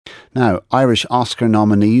Now, Irish Oscar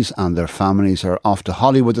nominees and their families are off to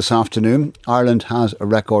Hollywood this afternoon. Ireland has a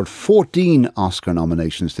record 14 Oscar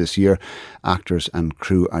nominations this year. Actors and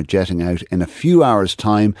crew are jetting out in a few hours'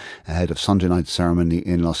 time ahead of Sunday night's ceremony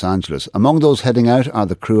in Los Angeles. Among those heading out are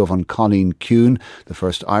the crew of An Cailín Ciúin, the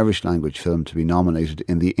first Irish language film to be nominated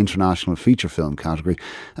in the International Feature Film category,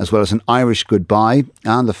 as well as An Irish Goodbye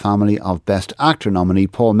and the family of Best Actor nominee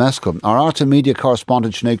Paul Mescal. Our art and media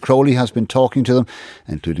correspondent Sinead Crowley has been talking to them,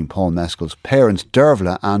 including Paul Mescal's parents,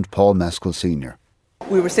 Dervla and Paul Mescal Sr.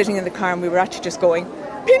 We were sitting in the car and we were actually just going,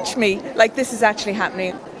 pinch me, like this is actually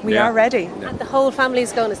happening. We are ready. And the whole family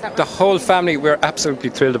is going, is that right? The whole family, we're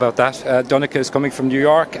absolutely thrilled about that. Donncha is coming from New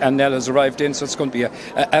York and Nell has arrived in, so it's going to be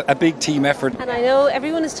a big team effort. And I know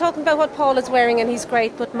everyone is talking about what Paul is wearing and he's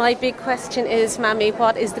great, but my big question is, Mammy,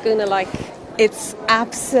 what is the Guna like? It's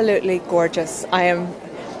absolutely gorgeous.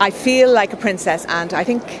 I feel like a princess and I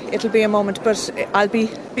think it'll be a moment, but I'll be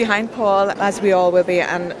behind Paul, as we all will be,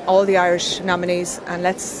 and all the Irish nominees, and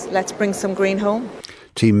let's bring some green home.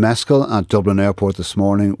 Team Mescal at Dublin Airport this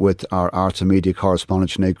morning with our arts and media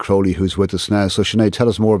correspondent Sinead Crowley, who's with us now. So Sinead, tell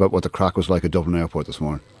us more about what the crack was like at Dublin Airport this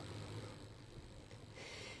morning.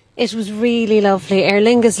 It was really lovely. Aer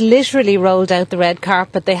Lingus literally rolled out the red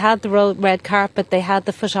carpet. They had the red carpet, they had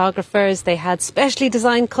the photographers, they had specially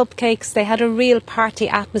designed cupcakes, they had a real party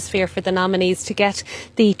atmosphere for the nominees to get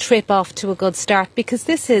the trip off to a good start, because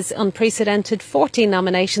this is unprecedented, 14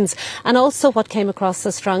 nominations. And also what came across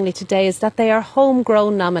so strongly today is that they are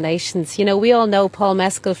homegrown nominations. You know, we all know Paul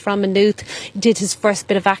Mescal from Maynooth, did his first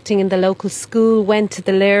bit of acting in the local school, went to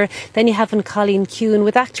the Lyre. Then you have An Cailín Ciúin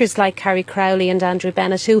with actors like Carrie Crowley and Andrew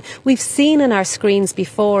Bennett, who we've seen in our screens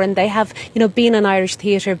before, and they have, you know, been in Irish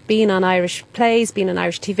theatre, been on Irish plays, been on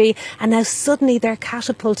Irish TV, and now suddenly they're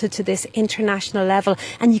catapulted to this international level,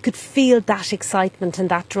 and you could feel that excitement and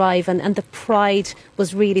that drive, and the pride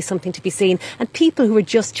was really something to be seen. And people who were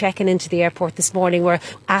just checking into the airport this morning were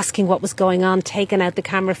asking what was going on, taking out the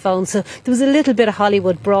camera phone, so there was a little bit of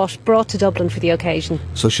Hollywood brought to Dublin for the occasion.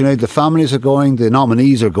 So Sinead, the families are going, the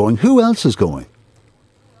nominees are going. Who else is going?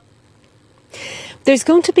 There's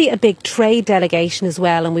going to be a big trade delegation as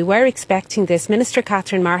well, and we were expecting this. Minister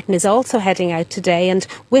Catherine Martin is also heading out today, and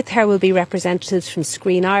with her will be representatives from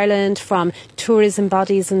Screen Ireland, from tourism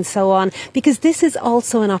bodies and so on, because this is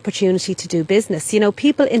also an opportunity to do business. You know,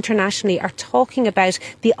 people internationally are talking about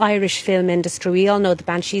the Irish film industry. We all know The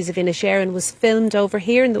Banshees of Inisherin was filmed over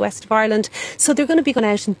here in the west of Ireland, so they're going to be going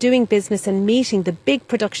out and doing business and meeting the big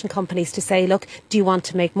production companies to say, look, do you want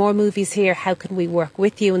to make more movies here? How can we work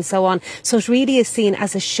with you? And so on. So it really is seen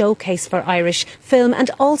as a showcase for Irish film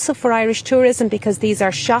and also for Irish tourism, because these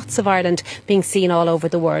are shots of Ireland being seen all over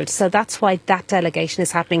the world. So that's why that delegation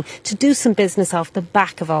is happening, to do some business off the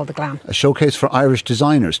back of all the glam. A showcase for Irish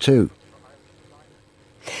designers too.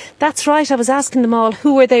 That's right. I was asking them all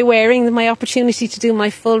who were they wearing. My opportunity to do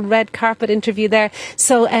my full red carpet interview there.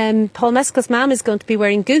 So Paul Mescal's mum is going to be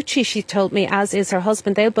wearing Gucci, she told me, as is her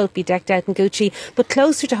husband. They'll both be decked out in Gucci. But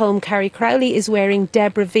closer to home, Carrie Crowley is wearing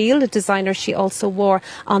Deborah Veal, a designer she also wore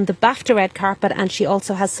on the BAFTA red carpet, and she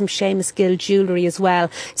also has some Seamus Gill jewellery as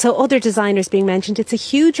well. So other designers being mentioned. It's a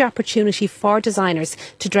huge opportunity for designers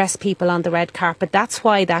to dress people on the red carpet. That's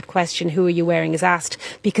why that question, who are you wearing, is asked,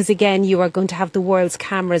 because again, you are going to have the world's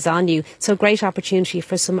cameras on you. So great opportunity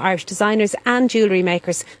for some Irish designers and jewellery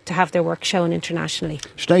makers to have their work shown internationally.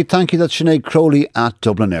 Sinead, thank you. That's Sinead Crowley at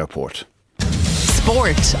Dublin Airport.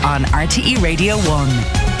 Sport on RTE Radio 1.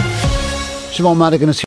 Siobhan Madigan is here.